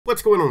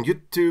What's going on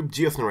YouTube?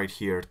 GeoSn right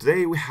here.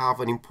 Today we have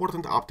an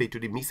important update to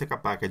the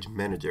Misaka Package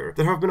Manager.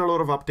 There have been a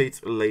lot of updates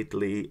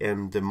lately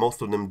and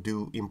most of them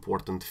do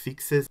important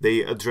fixes.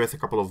 They address a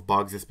couple of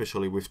bugs,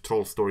 especially with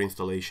TrollStore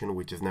installation,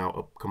 which is now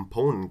a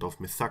component of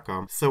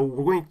Misaka. So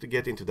we're going to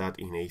get into that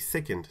in a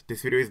second.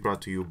 This video is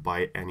brought to you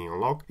by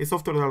AnyUnlock, a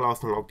software that allows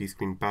to unlock the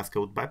screen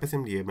passcode, bypass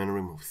MDM and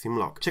remove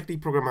SIMlock. Check the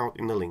program out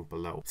in the link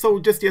below. So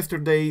just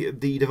yesterday,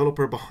 the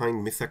developer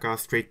behind Misaka,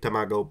 Straight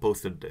Tamago,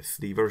 posted this.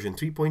 The version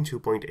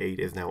 3.2.8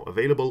 is now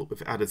available.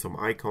 We've added some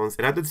icons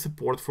and added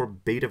support for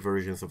beta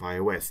versions of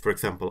iOS. For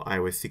example,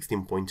 iOS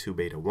 16.2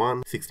 beta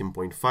 1,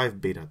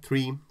 16.5 beta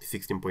 3,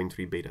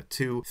 16.3 beta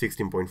 2,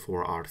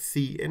 16.4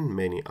 RC, and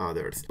many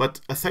others. But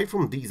aside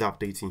from these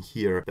updates in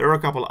here, there are a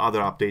couple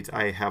other updates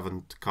I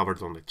haven't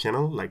covered on the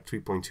channel, like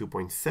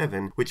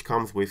 3.2.7, which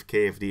comes with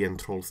KFD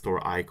and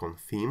TrollStore icon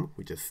theme,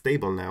 which is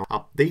stable now,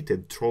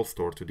 updated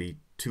TrollStore to the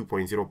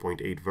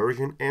 2.0.8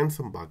 version and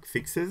some bug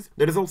fixes.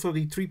 There is also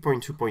the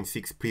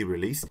 3.2.6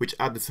 pre-release, which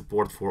added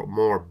support for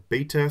more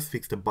betas,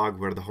 fixed a bug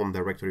where the home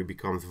directory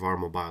becomes var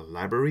mobile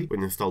library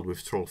when installed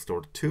with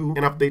TrollStore 2,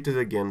 and updated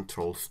again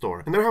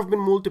TrollStore. And there have been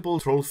multiple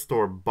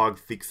TrollStore bug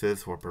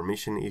fixes for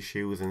permission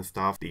issues and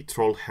stuff. The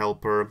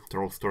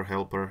TrollStore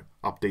helper,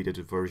 updated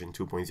to version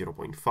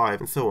 2.0.5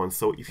 and so on.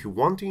 So if you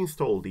want to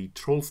install the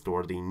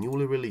TrollStore, the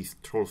newly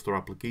released TrollStore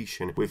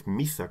application with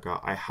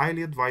Misaka, I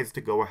highly advise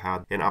to go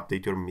ahead and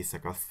update your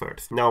Misaka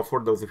first. Now,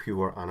 for those of you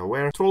who are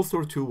unaware,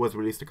 TrollStore 2 was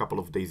released a couple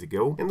of days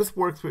ago, and this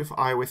works with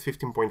iOS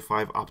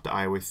 15.5 up to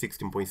iOS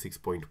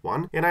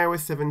 16.6.1 and iOS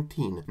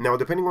 17. Now,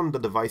 depending on the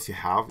device you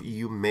have,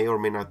 you may or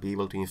may not be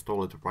able to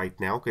install it right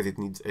now because it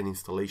needs an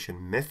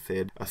installation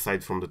method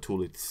aside from the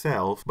tool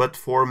itself, but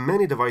for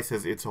many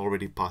devices it's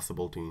already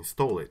possible to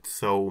install it.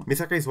 So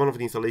Misaka is one of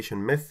the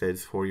installation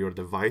methods for your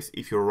device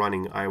if you're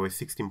running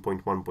iOS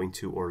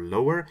 16.1.2 or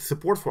lower.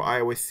 Support for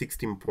iOS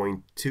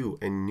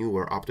 16.2 and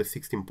newer up to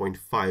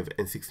 16.5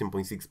 and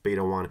 16.6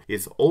 beta 1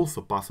 is also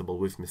possible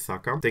with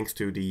Misaka thanks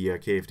to the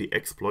KFD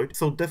exploit.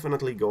 So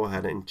definitely go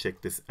ahead and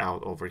check this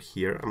out over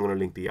here. I'm going to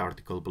link the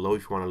article below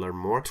if you want to learn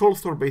more.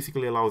 TrollStore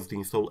basically allows you to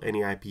install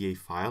any IPA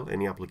file,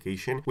 any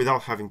application,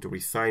 without having to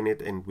resign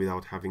it and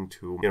without having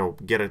to,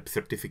 get a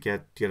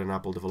certificate, get an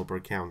Apple developer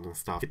account and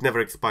stuff. It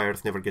never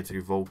expires, never gets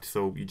revoked,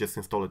 so you just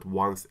install it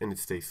once and it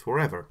stays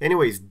forever.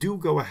 Anyways, do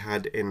go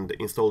ahead and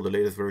install the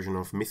latest version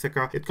of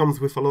Misaka. It comes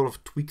with a lot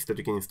of tweaks that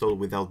you can install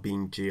without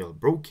being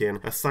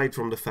jailbroken, aside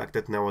from the fact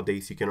that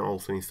nowadays you can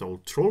also install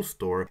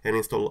TrollStore and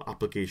install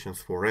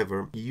applications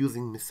forever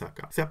using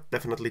Misaka. So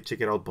definitely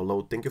check it out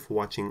below. Thank you for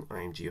watching.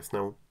 I am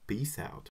GeoSn. Peace out.